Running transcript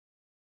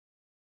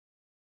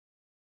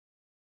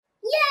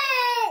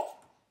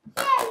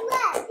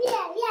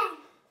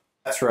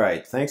That's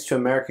right. Thanks to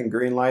American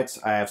Green Lights,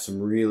 I have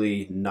some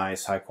really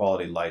nice, high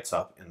quality lights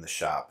up in the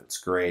shop. It's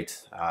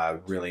great.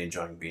 Really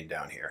enjoying being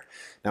down here.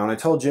 Now, when I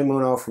told Jim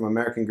Uno from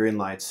American Green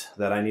Lights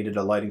that I needed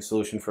a lighting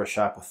solution for a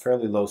shop with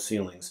fairly low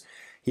ceilings,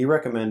 he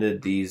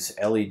recommended these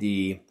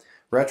LED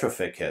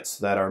retrofit kits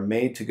that are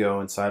made to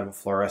go inside of a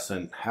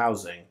fluorescent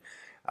housing,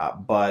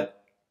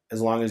 but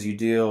as long as you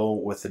deal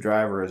with the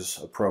drivers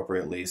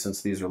appropriately,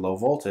 since these are low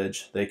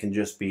voltage, they can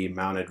just be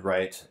mounted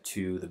right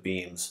to the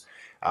beams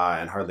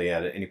and hardly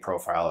add any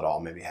profile at all,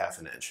 maybe half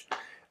an inch.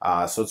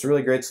 So it's a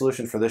really great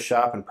solution for this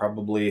shop and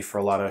probably for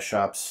a lot of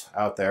shops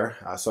out there.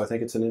 So I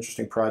think it's an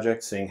interesting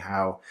project, seeing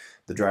how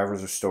the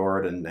drivers are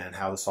stored and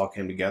how this all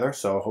came together.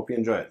 So I hope you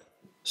enjoy it.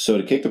 So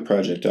to kick the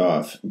project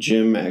off,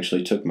 Jim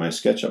actually took my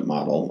SketchUp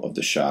model of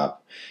the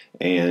shop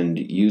and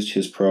used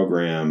his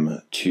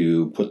program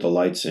to put the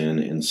lights in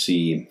and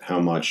see how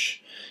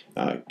much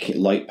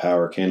light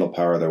power, candle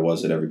power there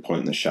was at every point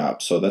in the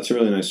shop. So that's a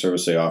really nice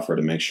service they offer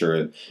to make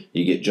sure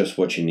you get just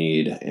what you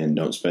need and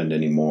don't spend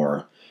any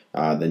more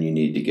than you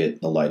need to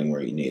get the lighting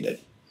where you need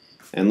it.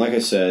 And like I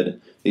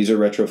said, these are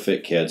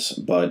retrofit kits,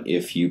 but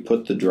if you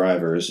put the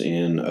drivers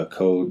in a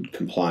code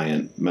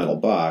compliant metal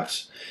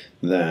box,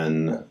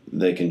 then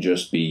they can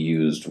just be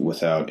used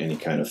without any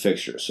kind of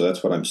fixture. So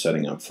that's what I'm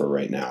setting up for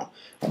right now.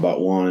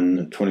 About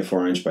one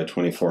 24-inch by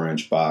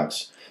 24-inch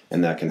box,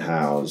 and that can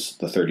house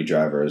the 30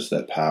 drivers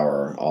that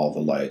power all the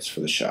lights for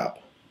the shop.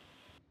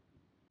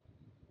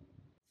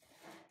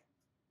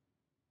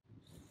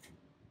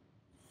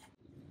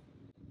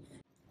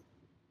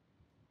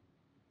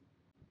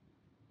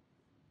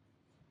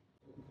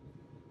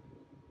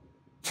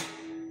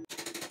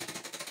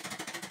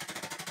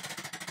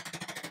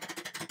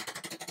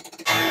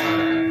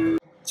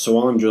 So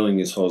while I'm drilling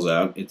these holes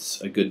out, it's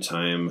a good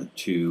time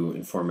to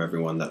inform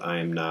everyone that I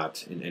am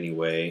not in any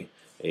way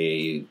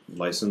a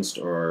licensed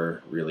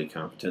or really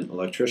competent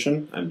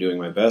electrician. I'm doing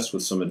my best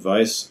with some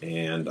advice,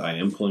 and I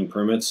am pulling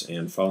permits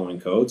and following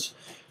codes,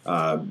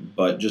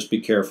 but just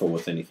be careful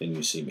with anything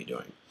you see me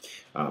doing.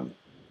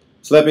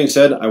 So that being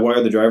said, I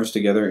wire the drivers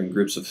together in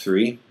groups of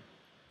 3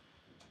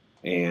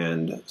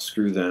 and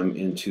screw them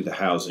into the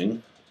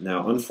housing.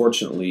 Now,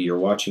 unfortunately, you're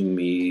watching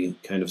me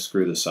kind of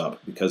screw this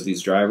up because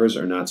these drivers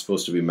are not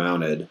supposed to be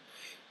mounted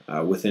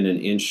within an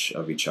inch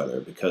of each other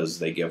because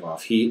they give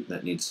off heat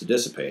that needs to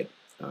dissipate.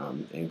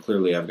 And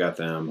clearly I've got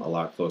them a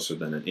lot closer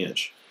than an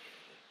inch.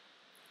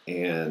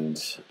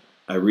 And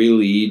I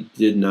really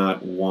did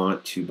not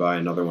want to buy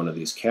another one of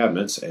these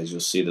cabinets. As you'll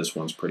see, this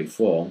one's pretty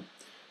full.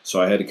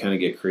 So I had to kind of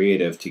get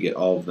creative to get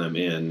all of them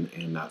in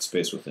and not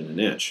space within an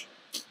inch.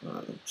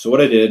 So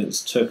what I did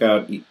is took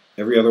out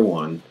every other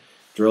one,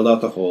 drilled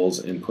out the holes,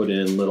 and put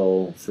in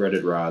little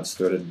threaded rods,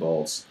 threaded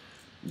bolts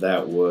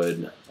that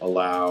would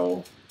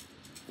allow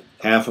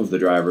half of the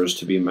drivers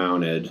to be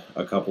mounted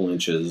a couple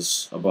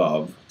inches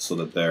above so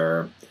that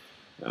they're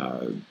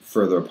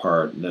further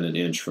apart than an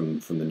inch from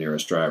the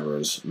nearest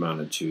drivers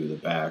mounted to the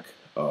back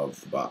of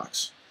the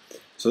box.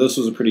 So this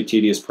was a pretty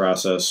tedious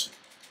process,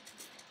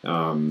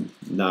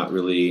 not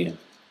really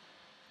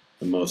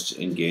the most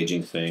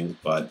engaging thing,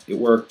 but it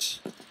worked,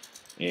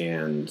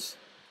 and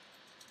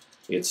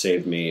it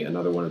saved me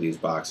another one of these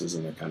boxes,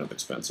 and they're kind of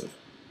expensive.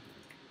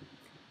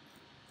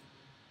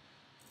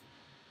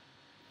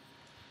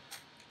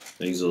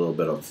 I use a little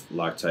bit of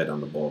Loctite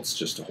on the bolts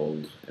just to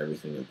hold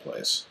everything in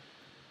place.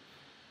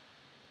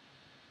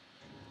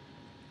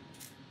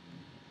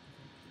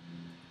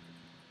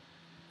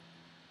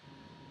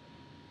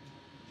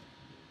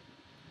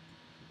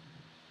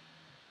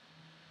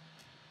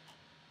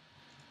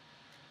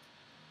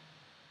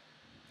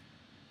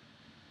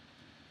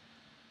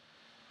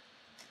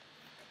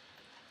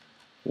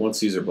 Once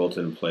these are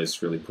bolted in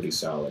place, really pretty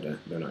solid,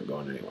 they're not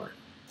going anywhere.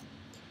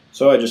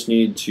 So I just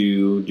need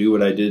to do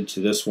what I did to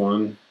this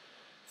one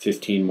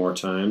 15 more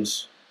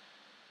times.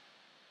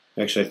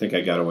 Actually, I think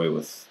I got away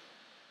with,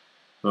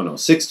 oh no,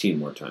 16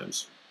 more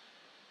times.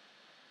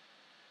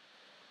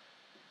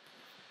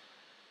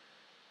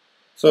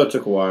 So it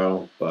took a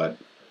while, but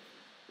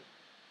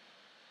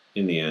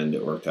in the end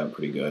it worked out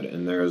pretty good.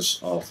 And there's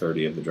all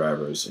 30 of the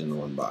drivers in the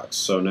one box.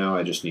 So now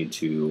I just need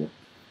to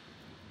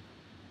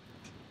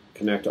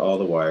connect all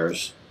the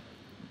wires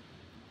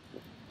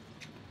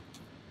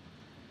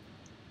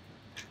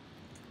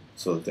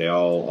so that they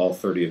all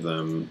 30 of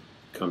them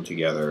come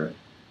together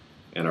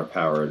and are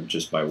powered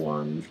just by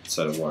one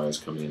set of wires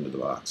coming into the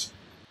box.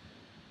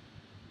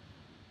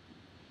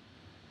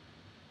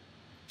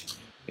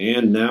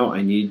 And now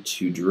I need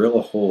to drill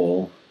a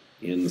hole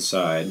in the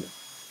side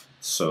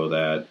so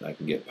that I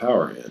can get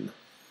power in.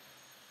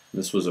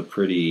 This was a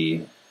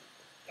pretty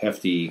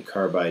hefty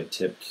carbide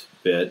tipped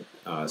bit.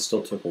 It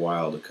still took a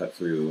while to cut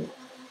through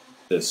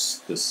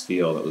this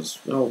steel that was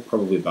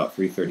probably about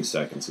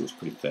 3/32. It was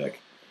pretty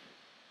thick.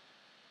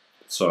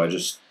 So I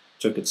just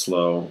took it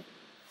slow,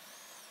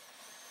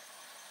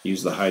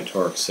 used the high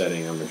torque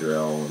setting on the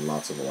drill and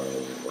lots of oil,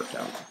 and it worked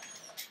out.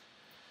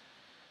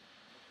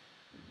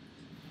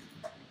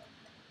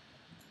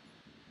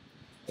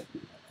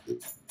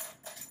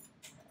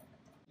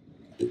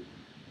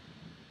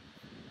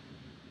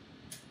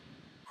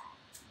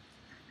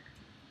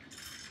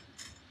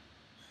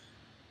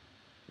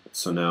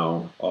 So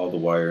now all the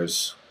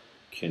wires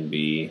can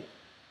be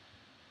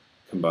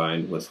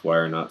combined with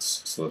wire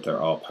nuts so that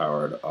they're all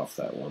powered off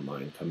that one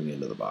line coming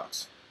into the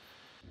box.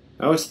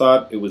 I always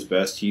thought it was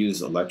best to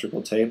use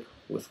electrical tape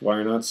with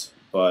wire nuts,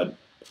 but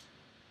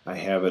I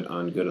have it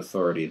on good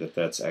authority that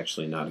that's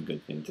actually not a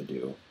good thing to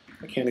do.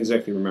 I can't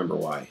exactly remember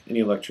why. Any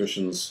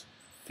electricians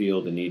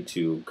feel the need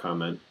to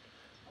comment.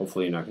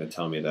 Hopefully you're not going to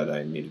tell me that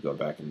I need to go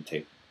back and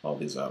tape all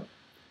these up.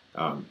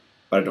 But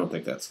I don't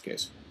think that's the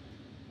case.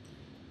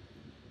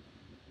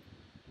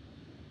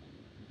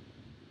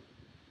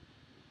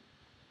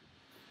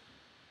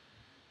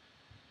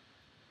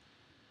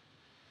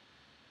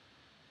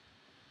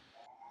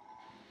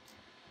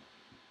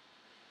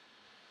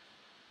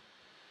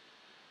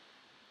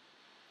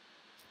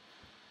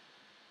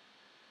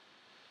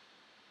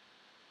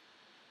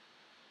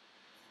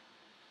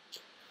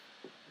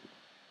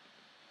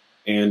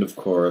 And of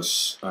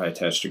course, I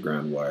attached a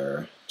ground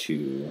wire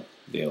to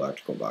the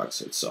electrical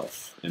box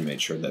itself and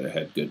made sure that it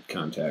had good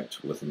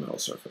contact with the metal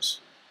surface.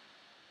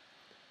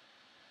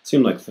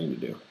 Seemed like the thing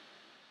to do.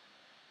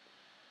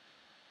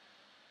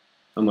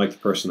 Unlike the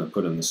person that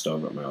put in the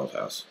stove at my old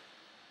house.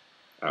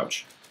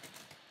 Ouch.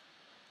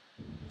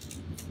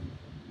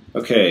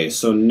 Okay,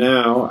 so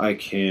now I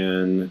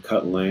can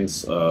cut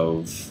lengths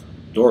of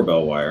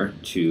doorbell wire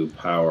to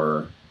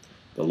power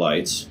the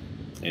lights,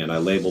 and I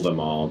labeled them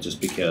all just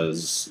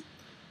because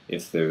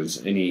if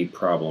there's any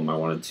problem, I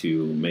wanted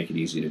to make it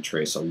easy to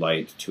trace a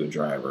light to a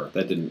driver.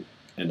 That didn't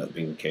end up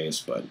being the case,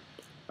 but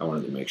I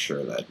wanted to make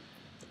sure that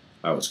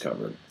I was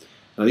covered.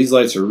 Now these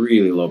lights are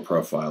really low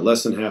profile,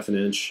 less than ½ an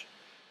inch,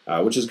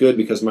 which is good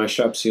because my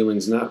shop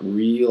ceiling's not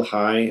real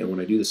high, and when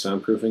I do the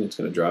soundproofing, it's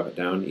going to drop it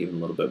down even a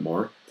little bit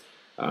more.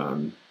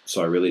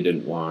 So I really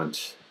didn't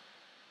want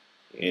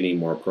any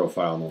more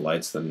profile in the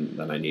lights than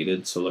I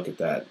needed. So look at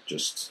that,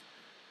 just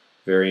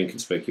very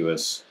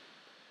inconspicuous.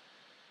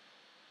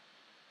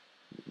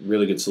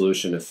 Really good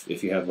solution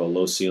if you have a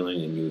low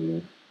ceiling and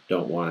you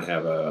don't want to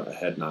have a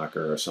head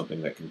knocker or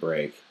something that can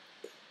break.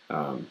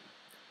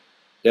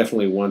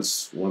 Definitely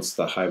once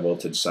the high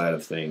voltage side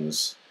of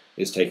things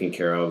is taken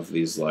care of,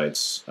 these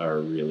lights are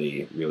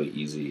really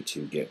easy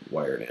to get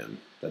wired in.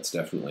 That's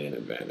definitely an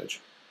advantage.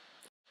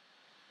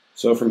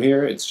 So from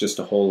here, it's just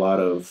a whole lot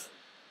of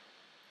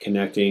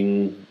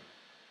connecting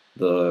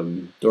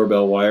the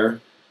doorbell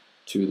wire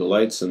to the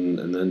lights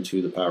and then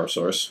to the power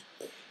source.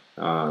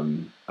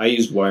 I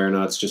used wire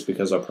nuts just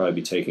because I'll probably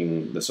be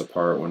taking this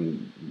apart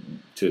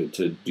to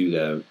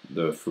do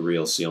the for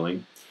real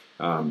sealing.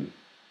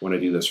 When I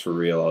do this for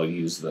real, I'll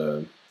use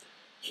the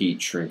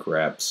heat shrink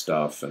wrap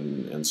stuff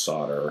and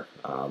solder,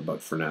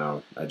 but for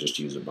now I just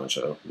use a bunch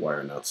of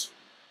wire nuts.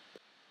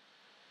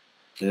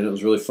 And it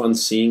was really fun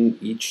seeing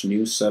each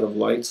new set of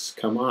lights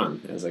come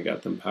on as I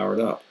got them powered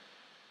up.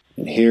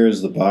 And here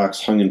is the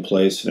box hung in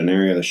place in an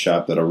area of the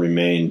shop that'll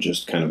remain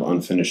just kind of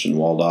unfinished and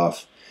walled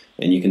off.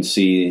 And you can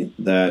see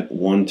that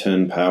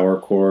 110 power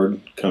cord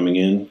coming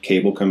in,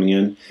 cable coming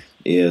in,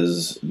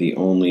 is the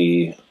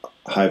only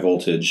high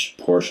voltage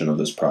portion of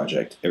this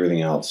project.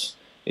 Everything else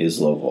is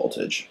low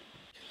voltage.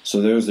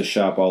 So there's the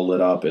shop all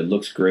lit up. It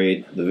looks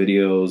great. The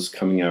video's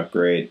coming out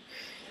great.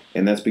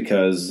 And that's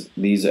because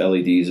these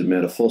LEDs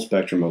emit a full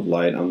spectrum of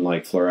light,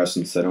 unlike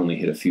fluorescents that only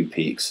hit a few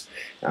peaks.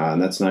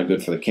 And that's not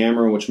good for the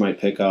camera, which might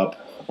pick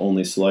up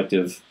only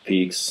selective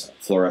peaks.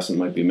 Fluorescent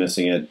might be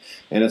missing it.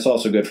 And it's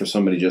also good for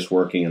somebody just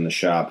working in the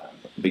shop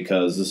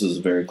because this is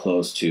very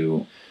close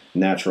to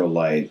natural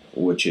light,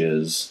 which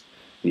is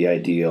the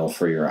ideal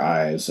for your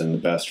eyes and the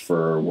best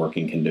for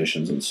working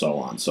conditions and so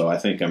on. So I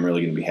think I'm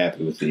really going to be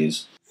happy with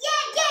these.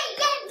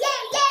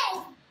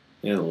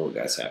 And the little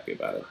guy's happy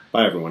about it.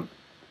 Bye, everyone.